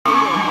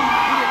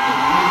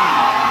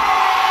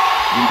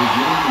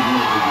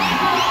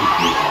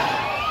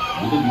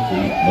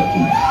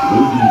மற்றும்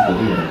ரோகிணி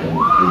கதையாக்கம்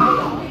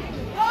கூறுகிறார்.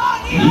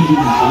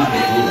 நீதியின்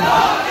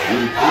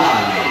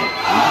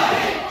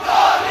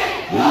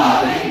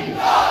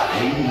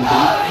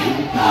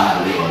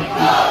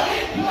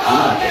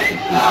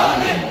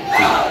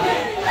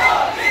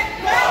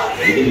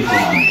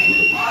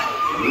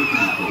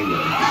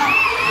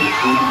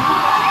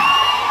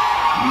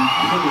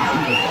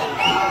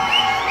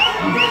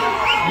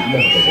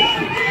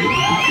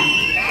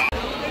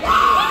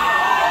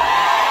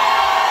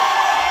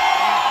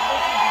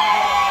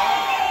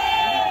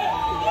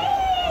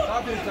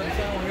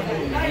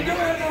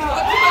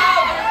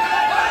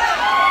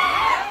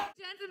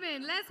Gentlemen,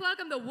 let's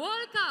welcome the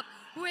World Cup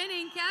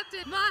winning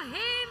captain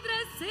Mahendra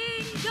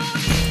Singh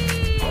Dhoni.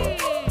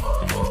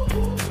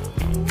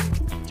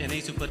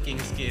 Chennai super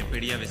Kings के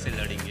पेड़िया वैसे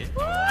लड़ेंगे.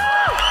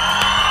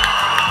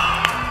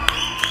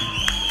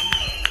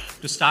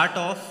 To start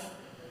off,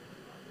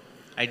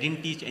 I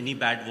didn't teach any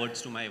bad words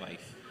to my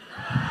wife.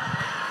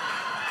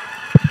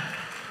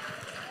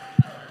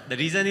 The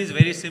reason is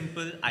very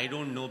simple. I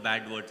don't know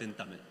bad words in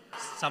Tamil.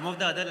 Some of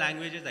the other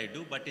languages I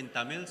do, but in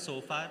Tamil so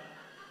far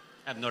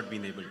I have not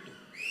been able to.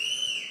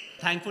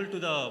 Thankful to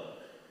the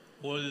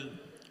whole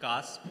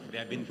cast. They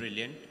have been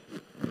brilliant.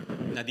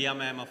 Nadia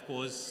ma'am, of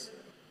course,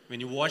 when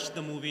you watch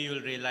the movie,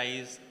 you'll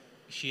realize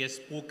she has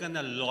spoken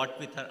a lot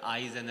with her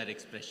eyes and her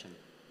expression.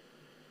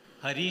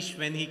 Harish,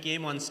 when he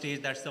came on stage,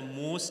 that's the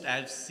most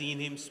I've seen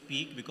him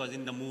speak, because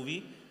in the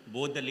movie,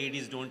 both the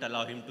ladies don't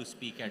allow him to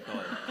speak at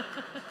all.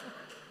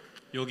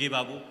 Yogi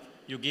Babu,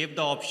 you gave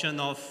the option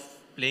of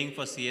playing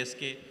for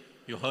CSK.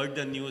 You heard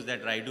the news that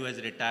Raidu has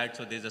retired,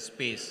 so there's a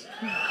space.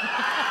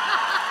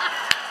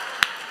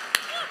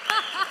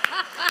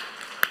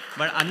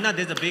 But Anna,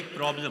 there's a big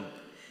problem.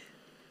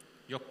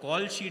 Your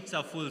call sheets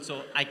are full, so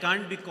I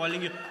can't be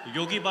calling you,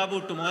 Yogi Babu,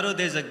 tomorrow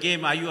there's a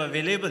game, are you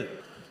available?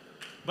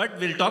 But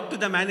we'll talk to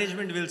the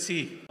management, we'll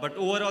see. But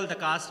overall, the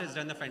cast has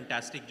done a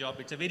fantastic job.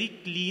 It's a very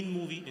clean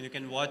movie. And you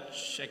can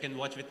watch, I can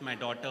watch with my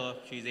daughter.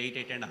 She's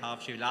 8 and a half.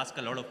 She will ask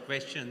a lot of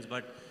questions,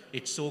 but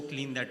it's so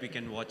clean that we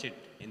can watch it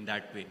in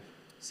that way.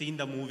 Seeing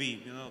the movie,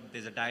 you know,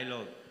 there's a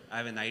dialogue. I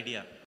have an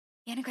idea.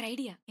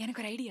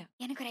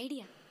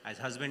 As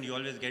husband, you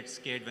always get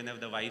scared whenever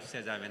the wife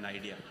says, I have an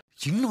idea.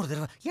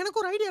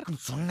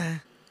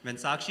 When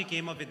Sakshi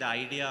came up with the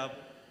idea,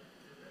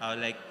 I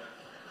was like,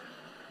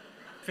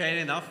 fair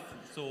enough.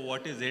 So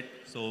what is it?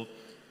 So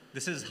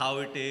this is how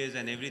it is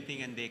and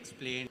everything, and they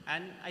explained.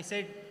 And I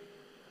said,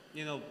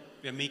 you know,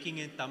 we're making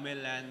it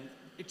Tamil and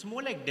it's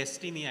more like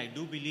destiny. I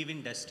do believe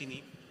in destiny.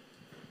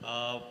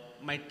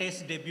 My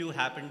test debut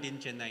happened in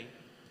Chennai.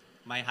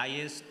 My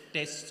highest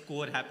test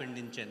score happened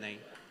in Chennai.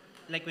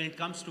 Like when it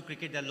comes to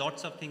cricket, there are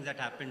lots of things that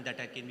happened that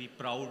I can be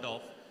proud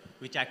of,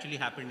 which actually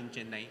happened in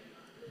Chennai.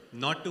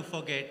 Not to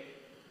forget,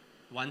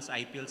 once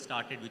IPL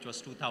started, which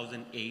was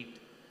 2008,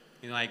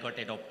 you know, I got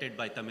adopted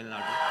by Tamil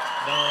Nadu.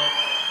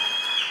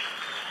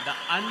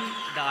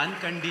 The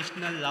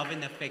unconditional love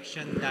and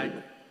affection that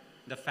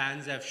the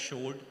fans have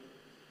showed,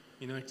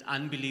 you know, it's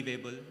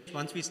unbelievable.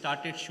 Once we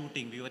started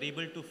shooting, we were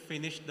able to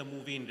finish the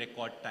movie in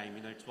record time.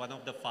 You know, it's one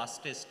of the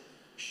fastest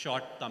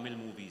shot Tamil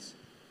movies.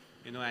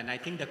 You know, and I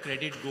think the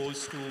credit goes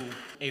to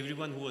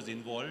everyone who was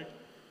involved,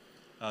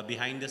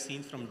 behind the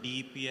scenes from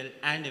DEPL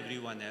and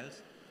everyone else.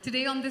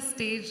 Today on this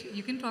stage,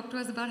 you can talk to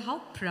us about how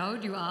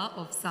proud you are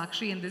of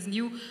Sakshi and this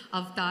new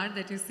avatar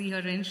that you see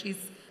her in.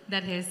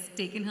 That has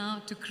taken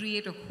her to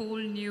create a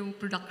whole new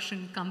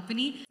production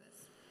company.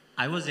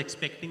 I was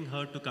expecting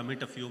her to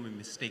commit a few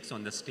mistakes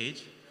on the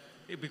stage,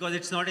 because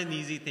it's not an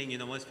easy thing, you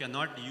know, if you're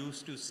not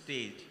used to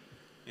stage,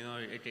 you know,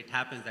 it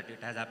happens that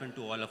it has happened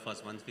to all of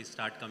us. Once we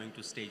start coming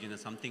to stage, you know,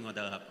 something or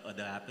the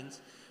other happens.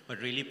 But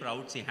really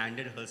proud, she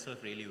handled herself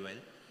really well.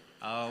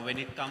 When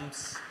it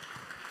comes,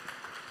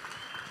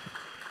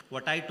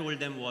 what I told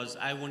them was,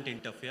 I won't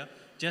interfere.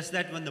 Just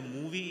that when the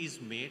movie is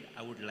made,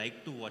 I would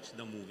like to watch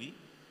the movie,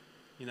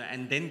 you know,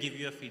 and then give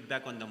you a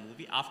feedback on the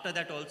movie. After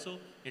that also,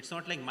 it's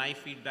not like my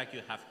feedback,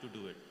 you have to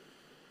do it.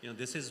 You know,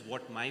 this is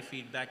what my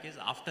feedback is.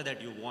 After that,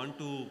 you want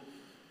to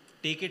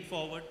take it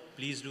forward,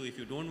 please do. If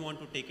you don't want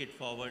to take it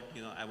forward,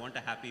 you know, I want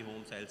a happy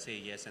home, so I'll say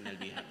yes and I'll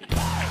be happy.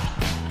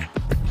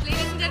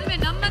 Ladies and gentlemen,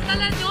 now